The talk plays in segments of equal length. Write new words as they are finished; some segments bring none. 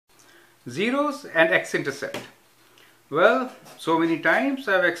Zeros and x-intercept. Well, so many times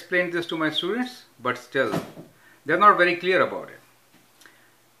I've explained this to my students, but still they're not very clear about it.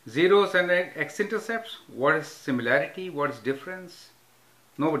 Zeros and x-intercepts, what is similarity, what is difference?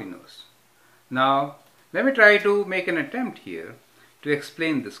 Nobody knows. Now, let me try to make an attempt here to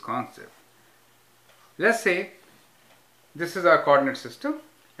explain this concept. Let's say this is our coordinate system,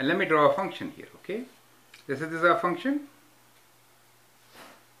 and let me draw a function here, okay? This is our function,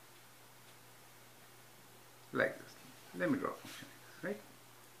 like this. Let me draw a function, right?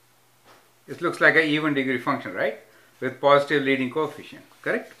 It looks like an even degree function, right? With positive leading coefficient,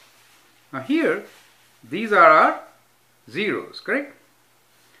 correct? Now here, these are our zeros, correct?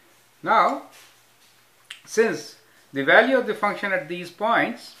 Now, since the value of the function at these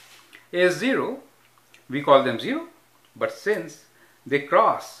points is 0, we call them 0. But since they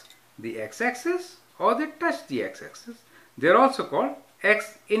cross the x-axis or they touch the x-axis, they are also called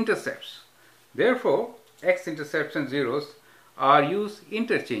x-intercepts. Therefore, x-intercepts and zeros are used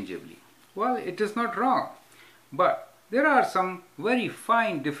interchangeably. Well, it is not wrong, but there are some very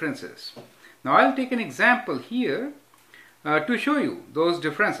fine differences. Now, I'll take an example here to show you those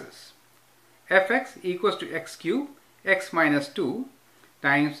differences. Fx equals to x cubed x minus 2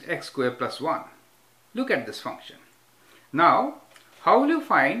 times x squared plus 1. Look at this function. Now, how will you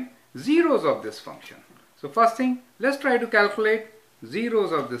find zeros of this function? So first thing, let's try to calculate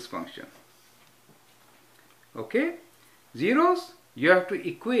zeros of this function. Okay, zeros, you have to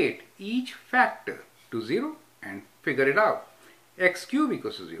equate each factor to 0 and figure it out. X cubed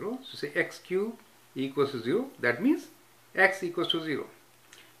equals to 0. So say x cubed equals to 0. That means x equals to 0.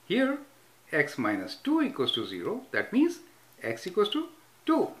 Here, x minus 2 equals to 0. That means x equals to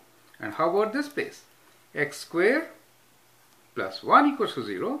 2. And how about this place? X squared plus 1 equals to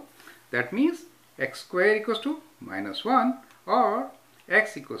 0. That means x squared equals to minus 1, or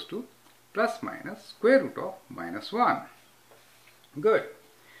x equals to plus minus square root of minus 1. Good.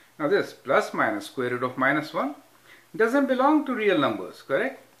 Now this plus minus square root of minus 1 doesn't belong to real numbers,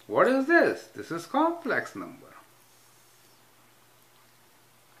 correct? What is this? This is complex number.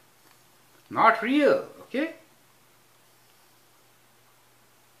 Not real, okay?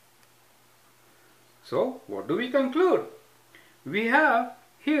 So what do we conclude? We have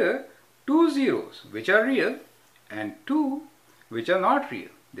here two zeros which are real and two which are not real.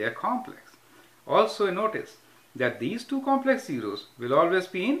 They are complex. Also notice that these two complex zeros will always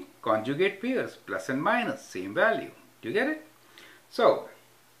be in conjugate pairs, plus and minus, same value. Do you get it? So,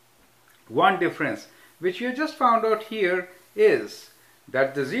 one difference which you just found out here is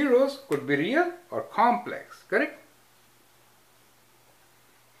that the zeros could be real or complex, correct?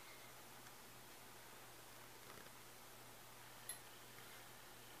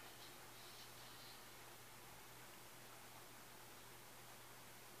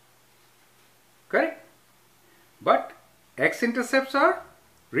 Correct? But x-intercepts are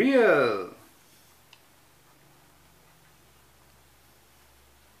real.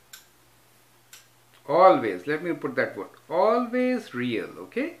 Always, let me put that word, always real,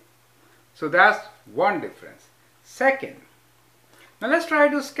 okay? So that's one difference. Second, now let's try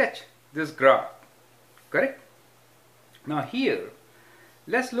to sketch this graph, correct? Now here,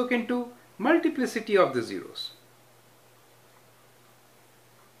 let's look into multiplicity of the zeros.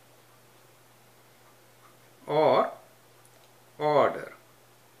 Or order.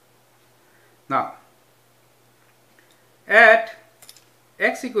 Now, at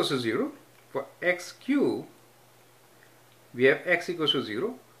x equals to 0, for x cubed, we have x equals to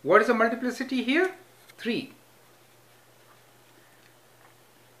 0. What is the multiplicity here? 3.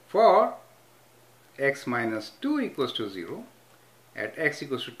 For x minus 2 equals to 0, at x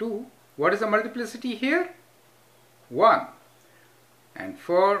equals to 2, what is the multiplicity here? 1. And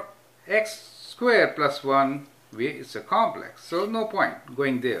for x square plus 1, it's a complex, so no point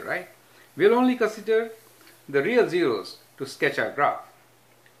going there, right? We'll only consider the real zeros to sketch our graph,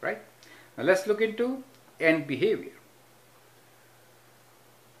 right? Now let's look into end behavior.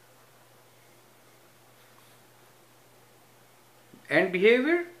 End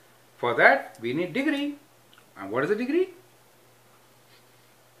behavior, for that we need degree. And what is the degree?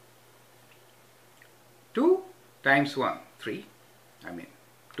 2 times 1, 3.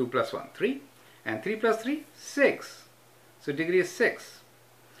 2 plus 1, 3. And 3 plus 3, 6. So degree is 6.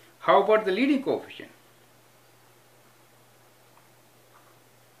 How about the leading coefficient?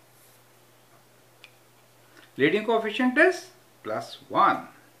 Leading coefficient is plus 1.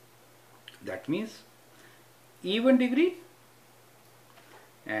 That means even degree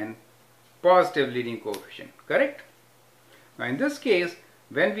and positive leading coefficient, correct? Now in this case,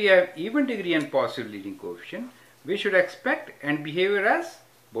 when we have even degree and positive leading coefficient, we should expect end behavior as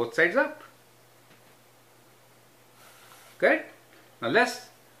both sides up. Correct? Now let's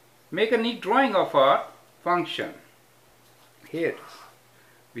make a neat drawing of our function. Here it is.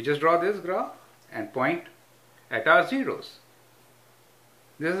 We just draw this graph and point at our zeros.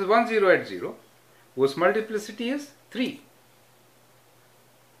 This is 1 0 at 0, whose multiplicity is 3.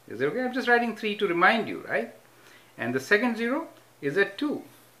 Is it okay? I'm just writing 3 to remind you, right? And the second 0 is at 2.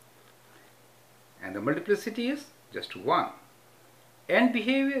 And the multiplicity is just 1. End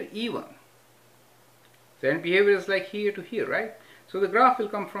behavior even. So end behavior is like here to here, right? So the graph will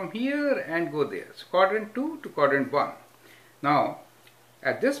come from here and go there. So quadrant 2 to quadrant 1. Now,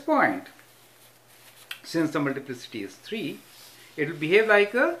 at this point, since the multiplicity is 3, it will behave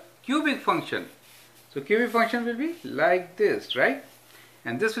like a cubic function. So cubic function will be like this, right?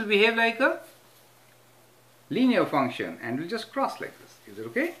 And this will behave like a linear function and will just cross like this. Is it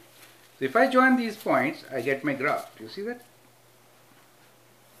okay? So if I join these points, I get my graph. Do you see that?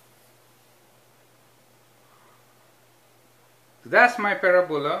 So that's my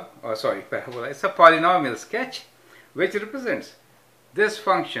parabola, it's a polynomial sketch which represents this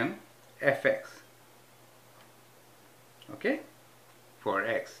function fx, okay, for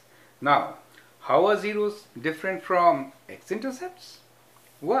x. Now, how are zeros different from x-intercepts?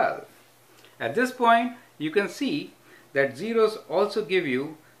 Well, at this point you can see that zeros also give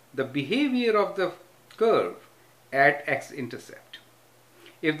you the behavior of the curve at x-intercept.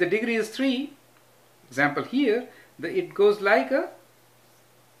 If the degree is 3, example here, it goes like a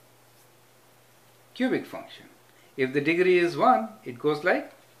cubic function. If the degree is 1, it goes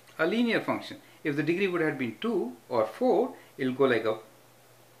like a linear function. If the degree would have been 2 or 4, it will go like a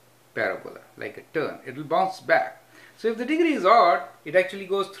parabola, like a turn. It will bounce back. So if the degree is odd, it actually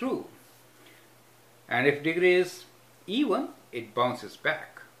goes through. And if degree is even, it bounces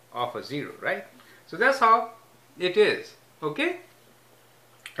back off a 0, right? So that's how it is, okay?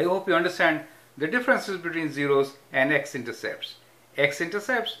 I hope you understand the differences between zeros and x-intercepts.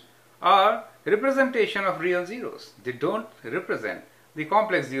 X-intercepts are representation of real zeros. They don't represent the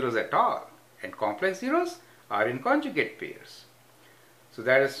complex zeros at all. And complex zeros are in conjugate pairs. So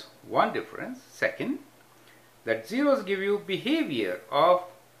that is one difference. Second, that zeros give you behavior of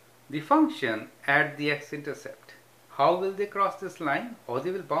the function at the x-intercept. How will they cross this line? Or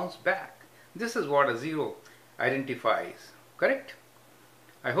they will bounce back. This is what a zero identifies. Correct?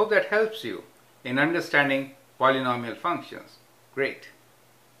 I hope that helps you in understanding polynomial functions. Great.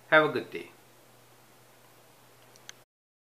 Have a good day.